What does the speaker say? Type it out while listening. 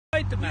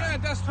right to man. Yeah,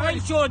 that's right.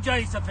 I'll show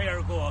Joyce a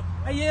fair go.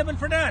 Are you able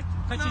for that?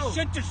 Because you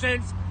shit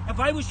yourselves if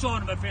I was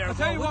showing him a fair go. I'll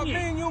tell you what, me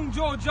and young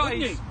Joe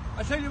Joyce,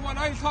 I'll tell you what,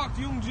 I'll talk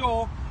to young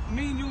Joe,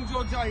 me and young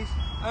Joe Joyce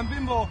and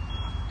Bimbo,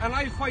 and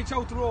I'll fight you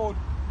out the road.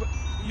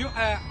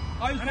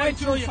 I'll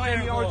fight you inside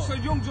me, or so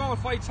young Joe will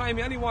fight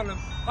Simon, any one of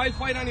them. I'll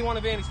fight any one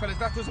of Aney's fellas,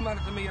 that doesn't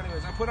matter to me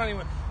anyways. I'll put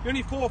anyone. You're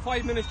only 4 or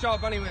 5 minutes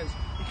job anyways.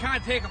 You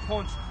can't take a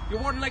punch. You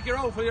weren't like your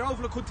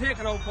outfit could take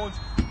an out punch,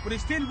 but he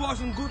still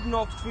wasn't good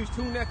enough for his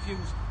 2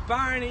 nephews,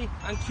 Barney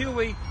and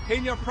Kiwi,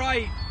 in your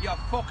pride. You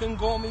fucking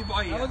go me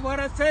by. That was what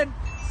I said.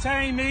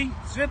 Simon,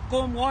 slip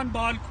gum 1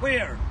 ball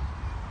queer.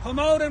 Come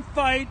out and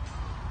fight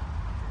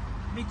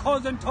me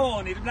cousin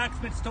Tony, the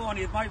blacksmith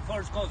Tony is my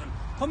first cousin.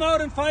 Come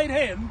out and fight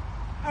him,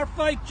 or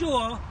fight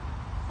Joe.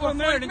 Or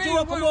Merlin,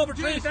 Joe come over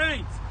 3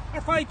 times.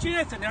 Or fight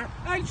Jason there.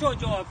 I'll show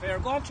Joe a fair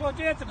go, I'll show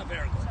Jason a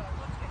fair go.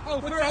 Oh,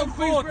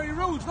 fair, very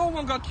rude. No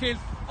one got killed.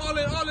 All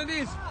it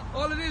is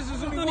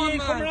only one man.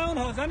 Come around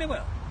us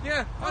anyway.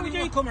 Yeah. How would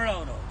you come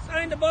around us?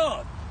 I'm the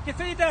boss. You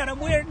see that? I'm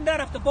wearing that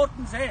off the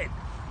button's head.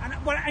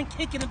 And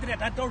kicking him to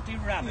that dirty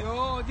rabbit.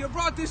 You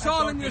brought this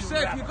all on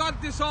yourself. You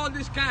got this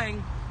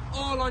gang,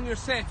 all on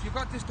yourself. You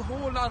got this the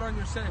whole lot on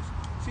yourself.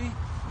 See,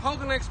 how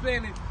can I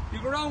explain it?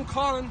 You go around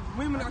calling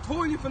women. I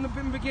told you from the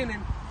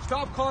beginning,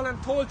 stop calling.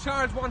 I told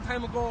Charles one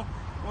time ago,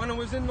 when I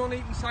was in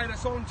Nuneaton side, I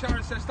saw him,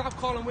 Charles said, stop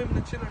calling women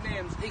and children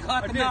names. He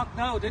got the knock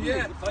now, didn't he?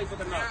 The fight with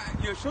the knock.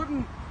 You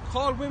shouldn't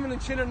call women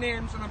and children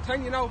names, and I'm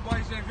telling you now,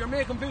 boys, if you're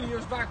making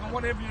videos back on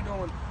whatever you're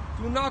doing,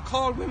 do not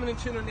call women and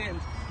children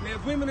names.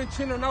 Leave women and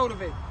children out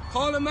of it.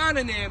 Call a man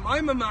a name.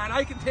 I'm a man,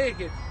 I can take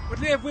it. But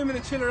leave women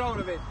and children out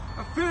of it.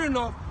 And fair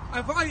enough,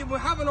 if I will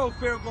have an old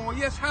fair go,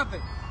 yes, have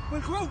it.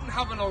 We'll go out and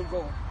have an old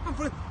go.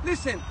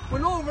 Listen, we're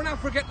not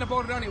forgetting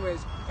about it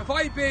anyways. If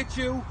I bait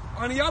you,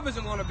 and the other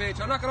isn't going to bait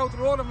you, I'm not going out the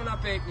road if I'm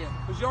not baiting you.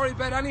 Because you already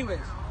bet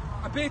anyways.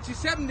 I bait you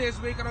 7 days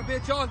a week, and I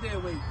bait you all day a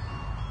week.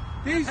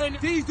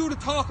 These do the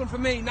talking for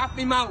me, not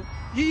me mouth.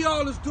 Ye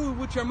always do it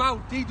with your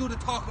mouth. These do the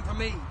talking for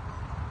me.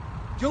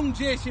 Young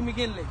Aney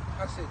McGinley,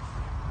 that's it.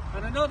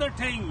 And another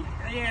thing,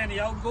 Aney,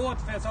 old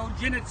Goatface, old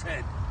Ginnett's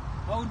head,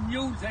 old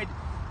New's head,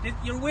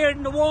 you're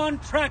wearing the 1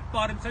 track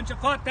bottom since you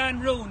fought Dan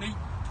Rooney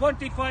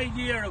 25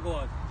 years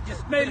ago. You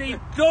smelly,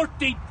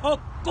 dirty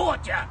puck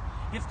goat, ya.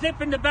 You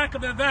slip in the back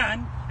of a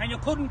van and you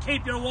couldn't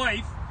keep your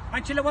wife.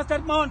 And she, what's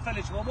that man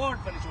fella? She was a ward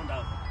fella she went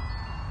out.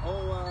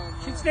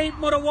 She's sleeping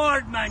with a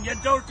ward man, you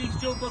dirty,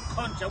 stupid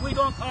cunt. We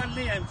don't call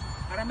names.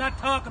 And I'm not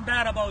talking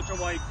bad about your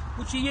wife,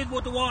 but she is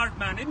with the ward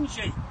man, isn't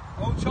she?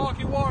 Oh,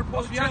 Chalky Ward,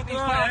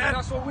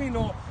 that's what we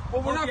know.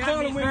 But we're not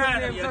calling women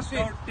names, that's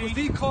it. But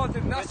he called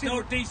it, that's it.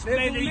 Dirty,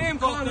 smelly, fucking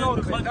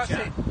cunt. That's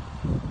it.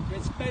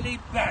 You smelly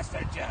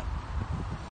bastard, yeah.